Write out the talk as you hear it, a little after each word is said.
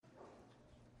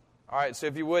All right, so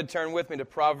if you would, turn with me to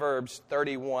Proverbs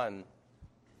 31.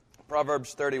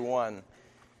 Proverbs 31. I'm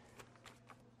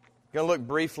going to look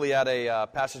briefly at a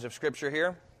passage of Scripture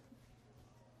here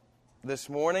this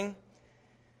morning.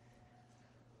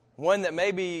 One that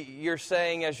maybe you're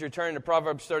saying as you're turning to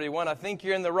Proverbs 31, I think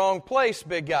you're in the wrong place,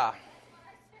 big guy.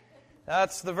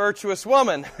 That's the virtuous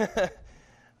woman.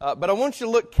 But I want you to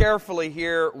look carefully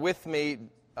here with me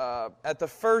at the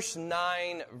first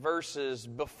 9 verses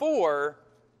before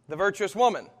the virtuous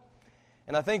woman.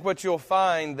 And I think what you'll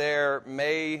find there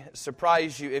may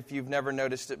surprise you if you've never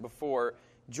noticed it before.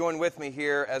 Join with me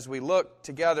here as we look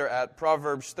together at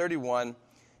Proverbs 31,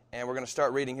 and we're going to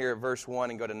start reading here at verse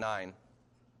 1 and go to 9. And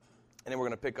then we're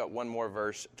going to pick up one more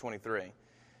verse, 23.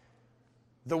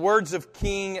 The words of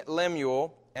King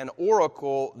Lemuel, an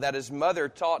oracle that his mother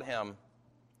taught him.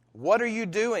 What are you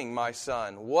doing, my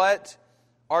son? What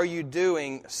are you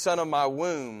doing, son of my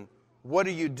womb? What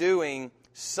are you doing,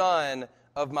 son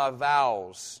of my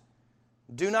vows?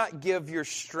 Do not give your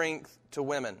strength to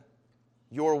women,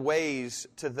 your ways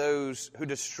to those who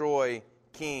destroy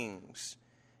kings.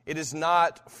 It is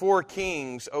not for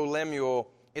kings, O Lemuel,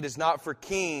 it is not for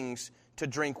kings to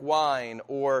drink wine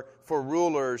or for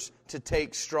rulers to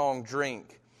take strong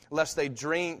drink, lest they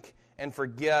drink and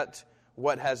forget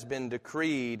what has been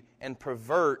decreed and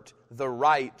pervert the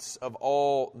rights of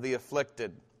all the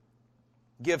afflicted.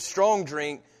 Give strong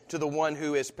drink to the one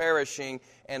who is perishing,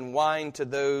 and wine to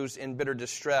those in bitter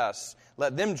distress.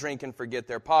 Let them drink and forget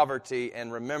their poverty,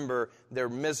 and remember their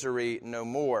misery no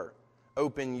more.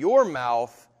 Open your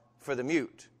mouth for the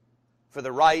mute, for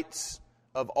the rights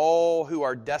of all who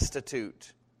are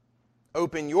destitute.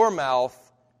 Open your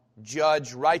mouth,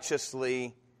 judge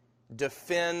righteously,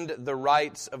 defend the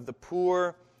rights of the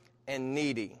poor and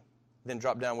needy. Then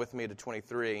drop down with me to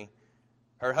 23.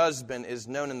 Her husband is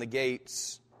known in the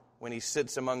gates when he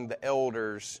sits among the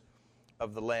elders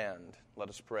of the land. Let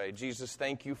us pray. Jesus,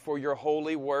 thank you for your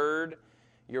holy word,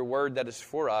 your word that is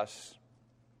for us.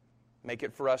 Make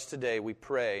it for us today, we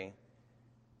pray.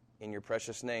 In your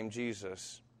precious name,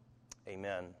 Jesus.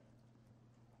 Amen.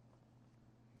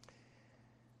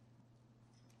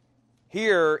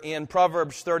 Here in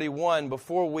Proverbs 31,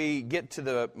 before we get to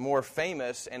the more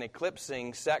famous and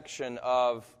eclipsing section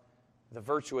of the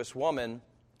virtuous woman,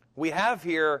 we have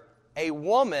here a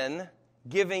woman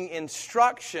giving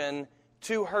instruction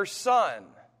to her son.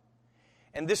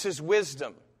 And this is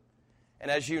wisdom. And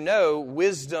as you know,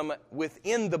 wisdom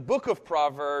within the book of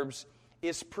Proverbs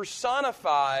is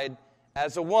personified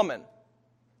as a woman.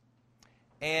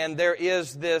 And there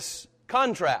is this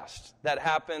contrast that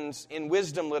happens in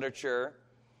wisdom literature,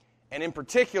 and in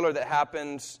particular that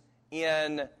happens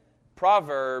in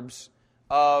Proverbs,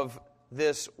 of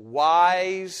this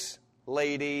wise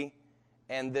lady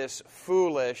and this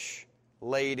foolish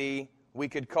lady. We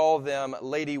could call them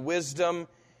Lady Wisdom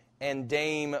and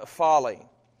Dame Folly.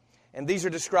 And these are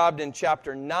described in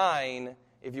chapter 9,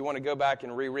 if you want to go back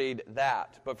and reread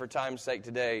that. But for time's sake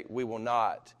today, we will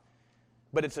not.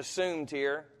 But it's assumed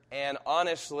here, and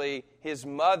honestly, his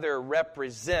mother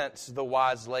represents the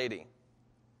wise lady.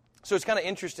 So it's kind of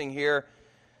interesting here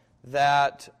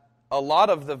that a lot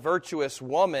of the virtuous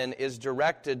woman is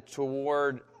directed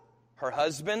toward her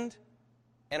husband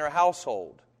and her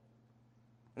household.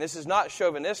 And this is not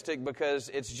chauvinistic because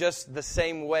it's just the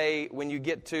same way when you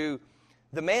get to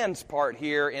the man's part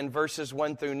here in verses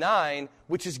 1 through 9,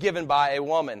 which is given by a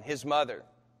woman, his mother.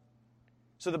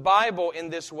 So the Bible in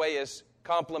this way is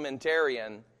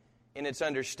complementarian in its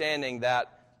understanding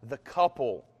that the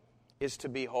couple is to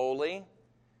be holy.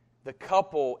 The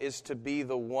couple is to be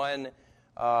the one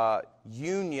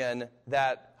union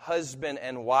that husband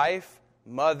and wife,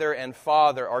 mother and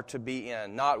father are to be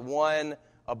in. Not one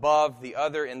above the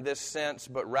other in this sense,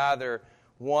 but rather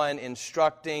one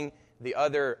instructing, the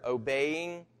other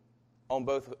obeying on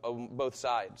both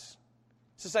sides.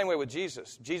 It's the same way with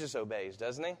Jesus. Jesus obeys,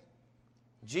 doesn't he?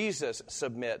 Jesus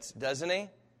submits, doesn't he?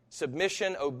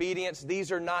 Submission, obedience,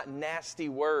 these are not nasty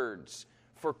words.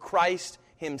 For Christ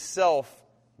himself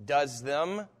does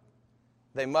them.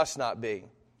 They must not be.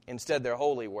 Instead, they're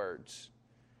holy words.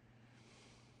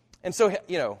 And so,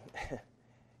 you know,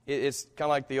 it's kind of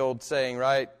like the old saying,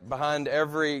 right? Behind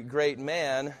every great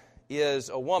man is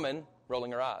a woman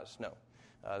rolling her eyes. No,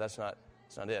 that's not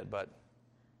it, but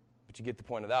you get the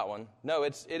point of that one. No,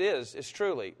 it's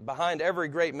truly. Behind every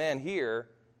great man here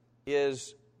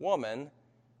is woman,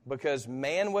 because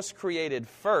man was created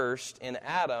first in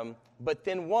Adam, but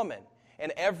then woman.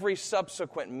 And every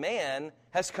subsequent man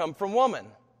has come from woman.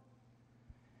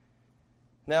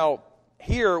 Now,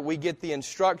 here we get the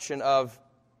instruction of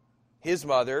his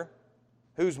mother.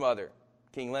 Whose mother?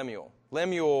 King Lemuel.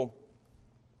 Lemuel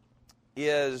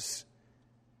is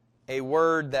a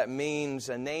word that means,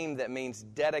 a name that means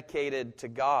dedicated to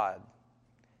God.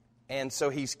 And so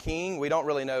he's king. We don't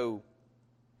really know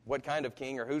what kind of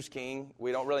king or who's king.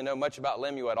 We don't really know much about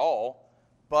Lemuel at all.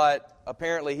 But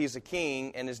apparently he's a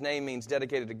king, and his name means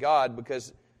dedicated to God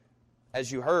because,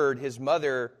 as you heard, his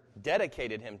mother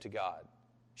dedicated him to God.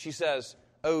 She says,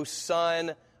 "O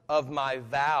son of my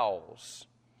vows."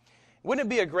 Wouldn't it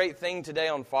be a great thing today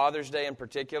on Father's Day in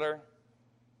particular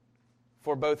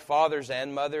for both fathers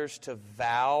and mothers to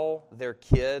vow their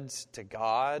kids to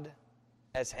God,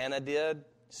 as Hannah did,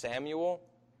 Samuel,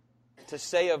 to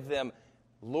say of them,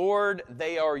 "Lord,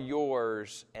 they are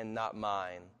yours and not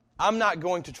mine. I'm not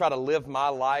going to try to live my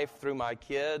life through my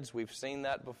kids." We've seen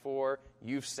that before.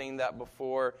 You've seen that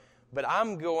before. But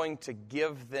I'm going to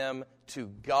give them to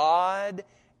God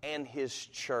and His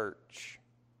church.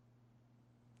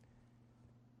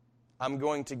 I'm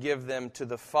going to give them to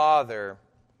the Father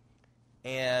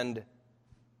and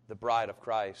the bride of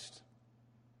Christ.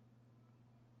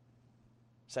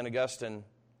 St. Augustine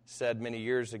said many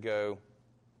years ago,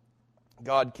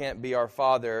 God can't be our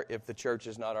father if the church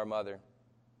is not our mother.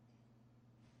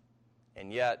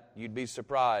 And yet, you'd be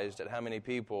surprised at how many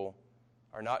people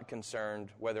are not concerned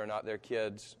whether or not their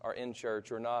kids are in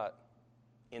church or not,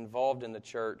 involved in the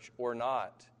church or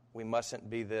not. We mustn't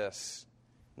be this.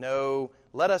 No,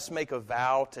 let us make a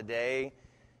vow today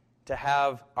to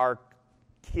have our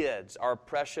kids, our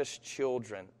precious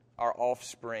children, our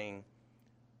offspring,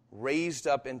 raised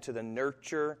up into the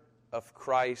nurture of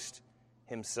Christ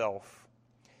Himself.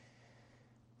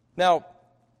 Now,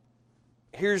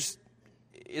 it's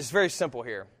very simple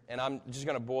here, and I'm just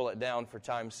going to boil it down for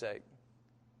time's sake.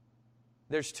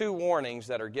 There's two warnings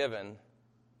that are given,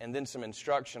 and then some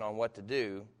instruction on what to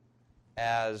do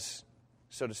as,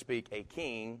 so to speak, a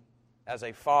king, as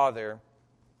a father,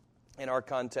 in our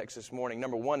context this morning.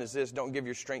 Number one is this: don't give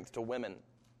your strength to women.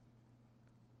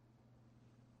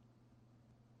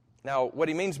 Now, what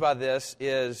he means by this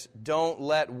is don't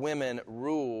let women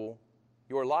rule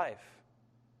your life.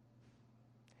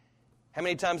 How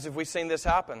many times have we seen this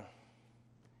happen?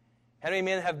 How many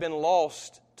men have been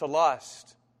lost to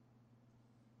lust?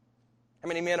 How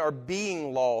many men are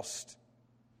being lost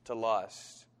to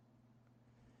lust?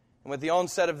 And with the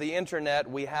onset of the internet,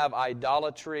 we have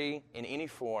idolatry in any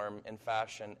form and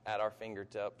fashion at our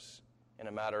fingertips in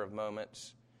a matter of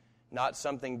moments. Not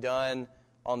something done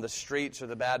on the streets or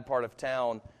the bad part of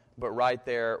town, but right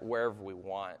there wherever we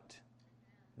want.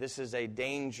 This is a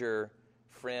danger,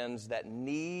 friends, that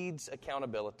needs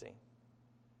accountability.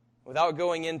 Without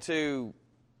going into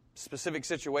specific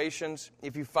situations,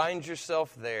 if you find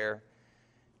yourself there,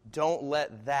 don't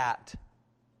let that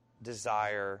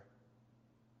desire,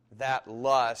 that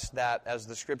lust, that, as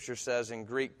the Scripture says in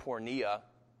Greek, porneia,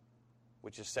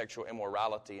 which is sexual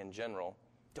immorality in general,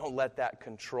 don't let that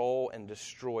control and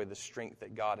destroy the strength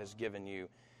that God has given you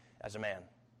as a man.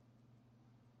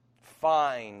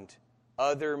 Find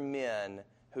other men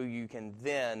who you can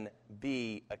then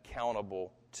be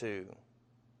accountable to.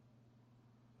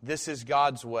 This is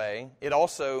God's way. It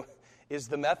also is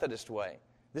the Methodist way.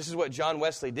 This is what John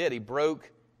Wesley did. He broke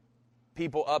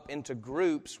people up into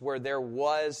groups where there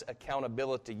was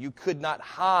accountability. You could not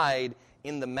hide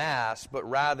in the mass, but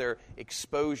rather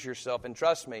expose yourself. And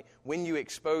trust me, when you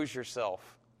expose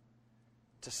yourself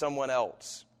to someone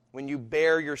else, when you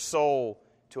bare your soul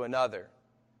to another,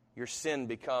 your sin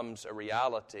becomes a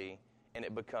reality, and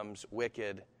it becomes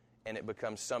wicked, and it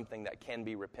becomes something that can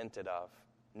be repented of,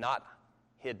 not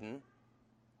hidden.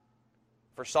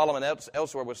 For Solomon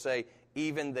elsewhere will say,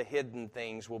 even the hidden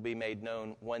things will be made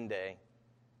known one day.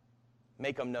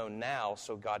 Make them known now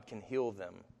so God can heal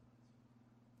them.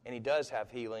 And He does have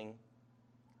healing,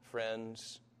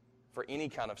 friends. For any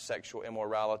kind of sexual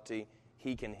immorality,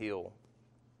 He can heal.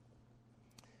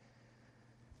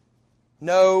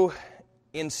 No,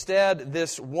 instead,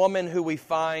 this woman who we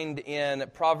find in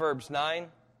Proverbs 9,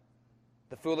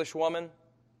 the foolish woman,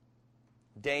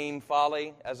 Dame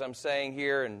Folly, as I'm saying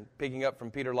here, and picking up from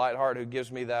Peter Lightheart, who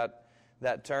gives me that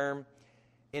term.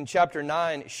 In chapter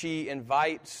 9, she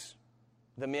invites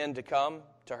the men to come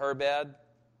to her bed,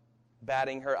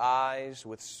 batting her eyes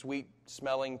with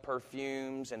sweet-smelling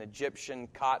perfumes and Egyptian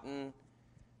cotton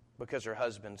because her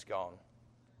husband's gone.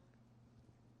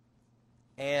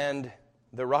 And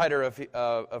the writer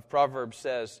of Proverbs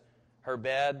says, her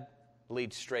bed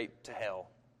leads straight to hell.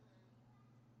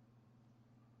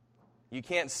 You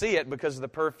can't see it because of the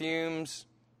perfumes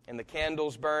and the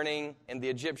candles burning and the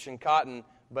Egyptian cotton,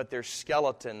 but there's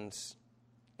skeletons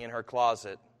in her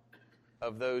closet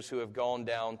of those who have gone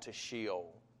down to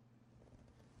Sheol.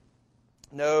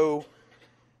 No,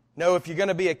 if you're going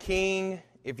to be a king,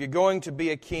 if you're going to be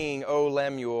a king, O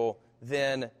Lemuel,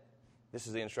 then, this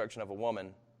is the instruction of a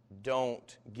woman,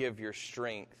 don't give your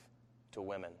strength to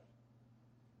women.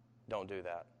 Don't do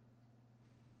that.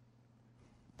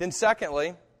 Then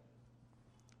secondly,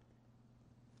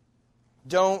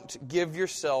 don't give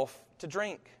yourself to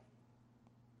drink.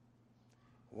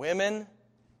 Women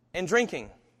and drinking.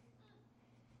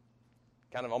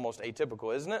 Kind of almost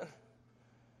atypical, isn't it?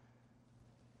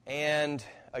 And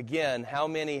again, how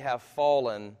many have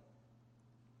fallen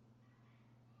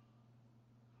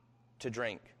to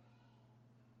drink?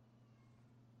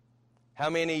 How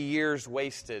many years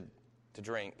wasted to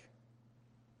drink?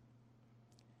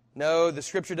 No, the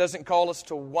Scripture doesn't call us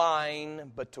to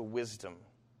wine, but to wisdom.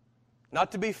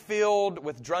 Not to be filled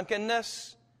with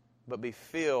drunkenness, but be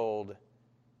filled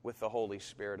with the Holy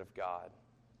Spirit of God.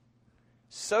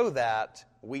 So that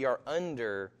we are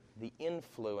under the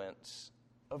influence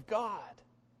of God.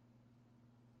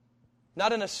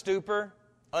 Not in a stupor,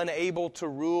 unable to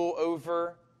rule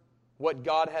over what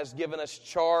God has given us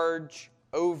charge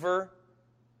over,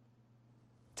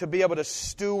 to be able to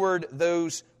steward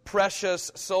those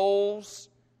precious souls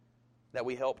that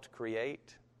we helped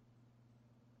create,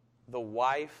 the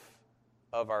wife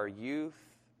of our youth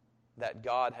that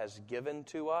God has given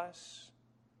to us.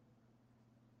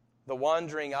 The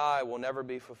wandering eye will never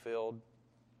be fulfilled,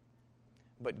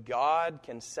 but God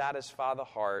can satisfy the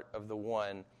heart of the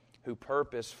one who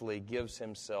purposefully gives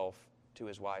himself to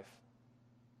his wife.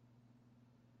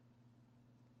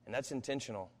 And that's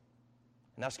intentional.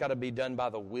 And that's got to be done by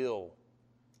the will.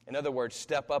 In other words,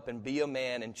 step up and be a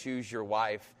man and choose your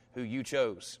wife who you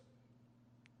chose.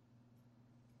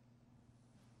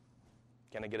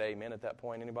 Can I get amen at that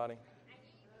point, anybody?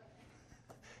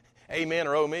 Amen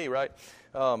or oh me, right?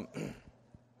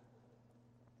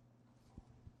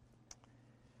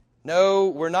 No,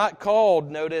 we're not called,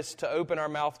 notice, to open our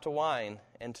mouth to wine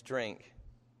and to drink.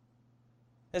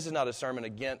 This is not a sermon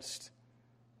against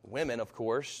women, of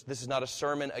course. This is not a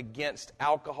sermon against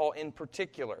alcohol in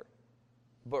particular,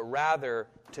 but rather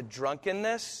to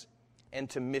drunkenness and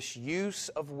to misuse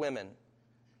of women.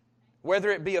 Whether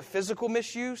it be a physical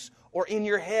misuse or in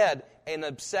your head, an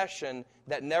obsession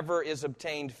that never is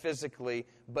obtained physically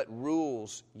but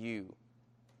rules you.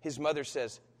 His mother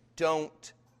says,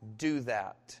 don't do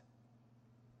that.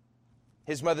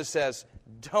 His mother says,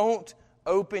 don't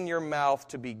open your mouth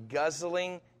to be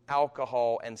guzzling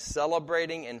alcohol and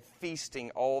celebrating and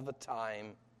feasting all the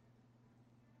time.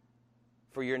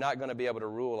 For you're not going to be able to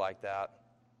rule like that.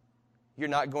 You're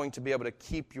not going to be able to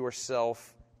keep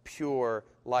yourself pure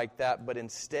like that, but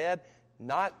instead,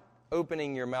 not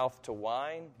opening your mouth to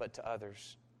wine, but to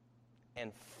others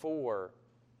and for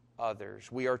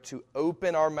others. We are to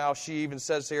open our mouth. She even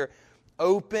says here,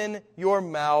 open your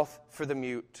mouth for the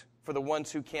mute, for the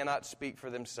ones who cannot speak for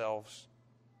themselves.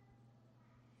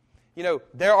 You know,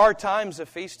 there are times of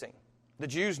feasting. The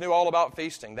Jews knew all about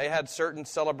feasting. They had certain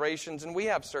celebrations, and we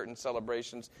have certain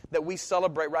celebrations that we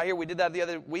celebrate right here. We did that the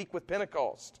other week with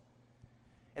Pentecost.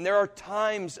 And there are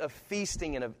times of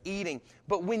feasting and of eating.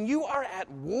 But when you are at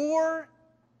war,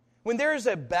 when there is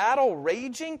a battle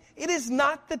raging, it is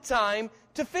not the time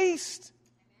to feast.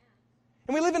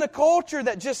 And we live in a culture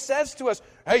that just says to us,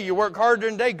 hey, you work hard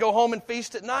during the day, go home and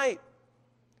feast at night.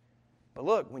 But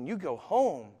look, when you go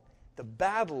home, the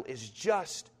battle is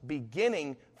just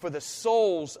beginning for the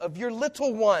souls of your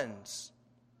little ones.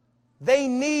 They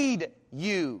need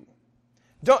you.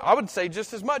 I would say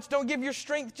just as much, don't give your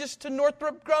strength just to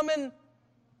Northrop Grumman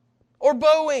or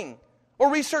Boeing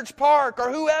or Research Park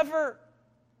or whoever.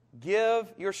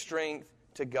 Give your strength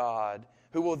to God,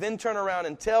 who will then turn around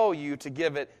and tell you to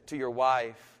give it to your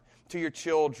wife, to your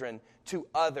children, to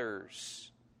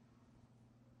others.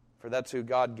 For that's who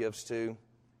God gives to.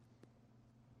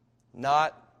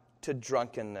 Not to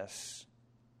drunkenness.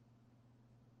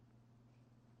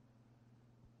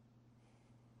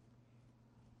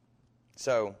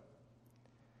 So,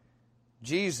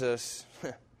 Jesus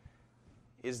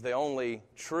is the only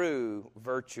true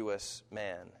virtuous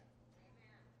man.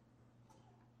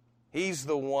 He's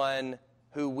the one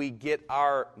who we get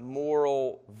our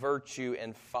moral virtue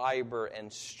and fiber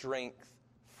and strength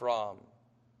from.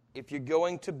 If you're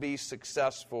going to be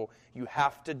successful, you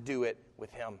have to do it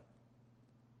with Him.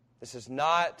 This is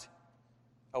not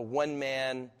a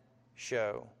one-man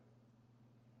show.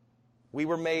 We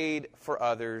were made for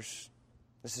others.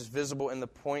 This is visible in the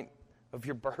point of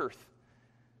your birth.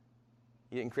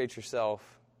 You didn't create yourself.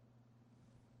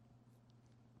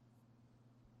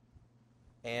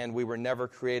 And we were never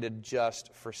created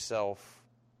just for self.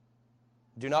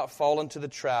 Do not fall into the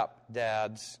trap,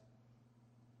 dads.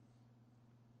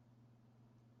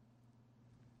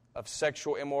 of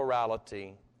sexual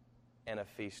immorality and of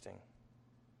feasting.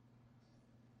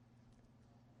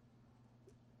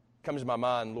 Comes to my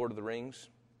mind, Lord of the Rings.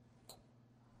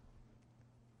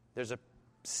 There's a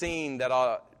scene that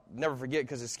I'll never forget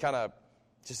because it's kind of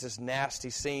just this nasty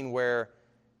scene where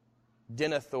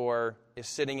Denethor is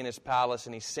sitting in his palace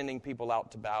and he's sending people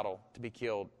out to battle to be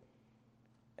killed.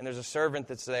 And there's a servant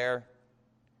that's there,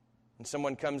 and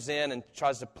someone comes in and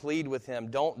tries to plead with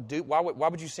him, why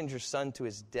would you send your son to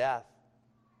his death?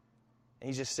 And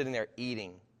he's just sitting there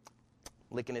eating,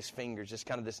 licking his fingers, just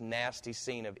kind of this nasty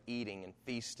scene of eating and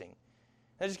feasting.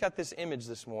 And I just got this image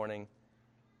this morning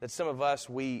that some of us,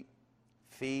 we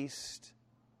feast,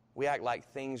 we act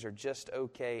like things are just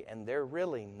okay, and they're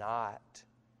really not.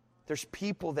 There's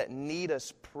people that need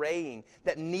us praying,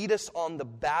 that need us on the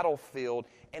battlefield,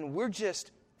 and we're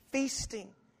just feasting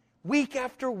week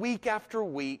after week after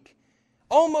week,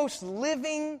 almost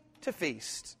living to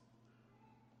feast,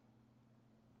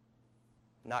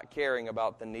 not caring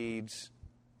about the needs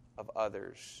of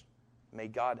others. May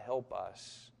God help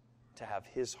us to have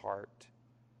His heart,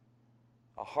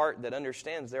 a heart that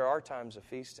understands there are times of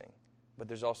feasting, but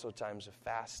there's also times of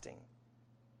fasting.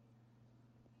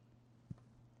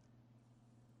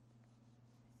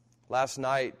 Last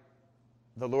night,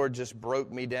 the Lord just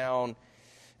broke me down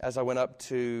as I went up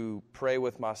to pray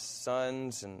with my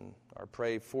sons or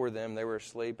pray for them. They were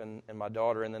asleep, and my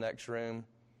daughter in the next room.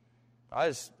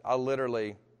 I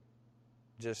literally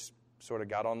just sort of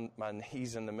got on my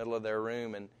knees in the middle of their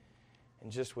room and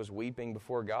just was weeping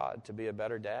before God to be a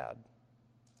better dad,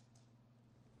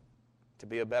 to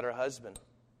be a better husband,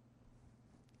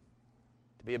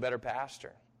 to be a better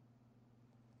pastor.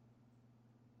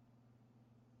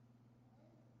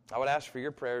 I would ask for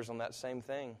your prayers on that same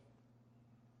thing.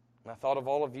 And I thought of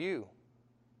all of you.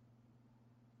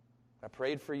 I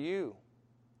prayed for you.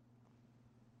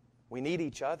 We need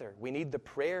each other. We need the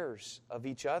prayers of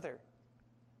each other.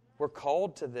 We're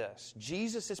called to this.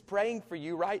 Jesus is praying for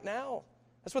you right now.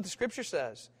 That's what the Scripture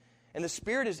says. And the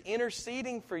Spirit is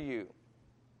interceding for you.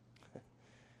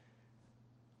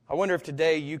 I wonder if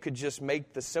today you could just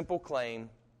make the simple claim,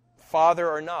 father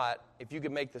or not, if you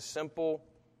could make the simple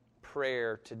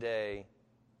prayer today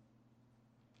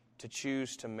to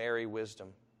choose to marry wisdom.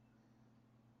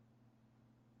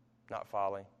 Not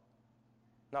folly,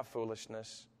 not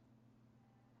foolishness.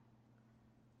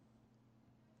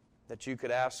 That you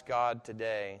could ask God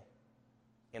today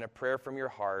in a prayer from your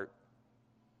heart,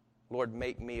 Lord,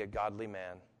 make me a godly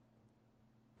man.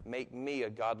 Make me a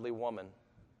godly woman.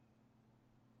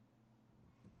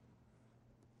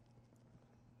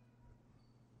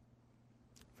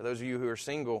 For those of you who are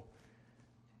single,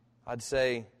 I'd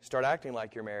say start acting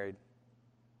like you're married.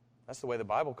 That's the way the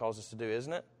Bible calls us to do,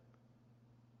 isn't it?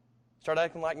 Start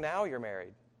acting like now you're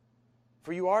married.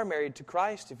 For you are married to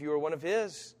Christ if you are one of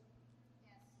His.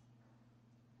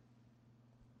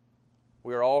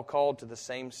 We are all called to the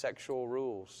same sexual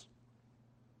rules.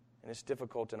 And it's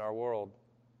difficult in our world.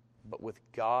 But with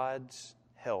God's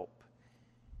help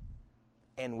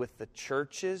and with the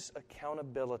church's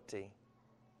accountability,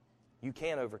 you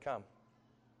can overcome.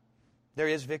 There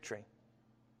is victory.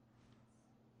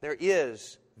 There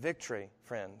is victory,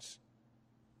 friends.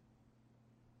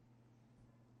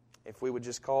 If we would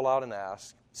just call out and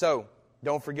ask. So,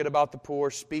 don't forget about the poor.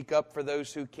 Speak up for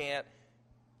those who can't.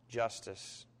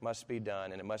 Justice must be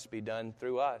done, and it must be done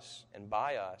through us and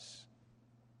by us.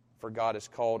 For God has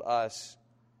called us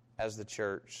as the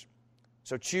church.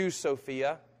 So choose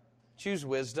Sophia. Choose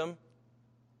wisdom.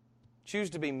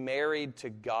 Choose to be married to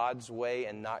God's way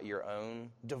and not your own.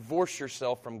 Divorce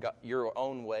yourself from your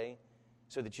own way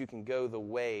so that you can go the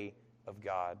way of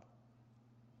God.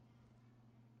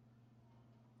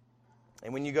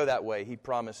 And when you go that way, He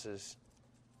promises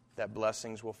that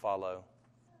blessings will follow.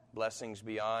 Blessings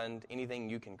beyond anything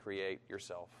you can create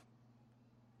yourself.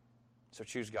 So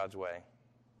choose God's way.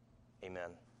 Amen.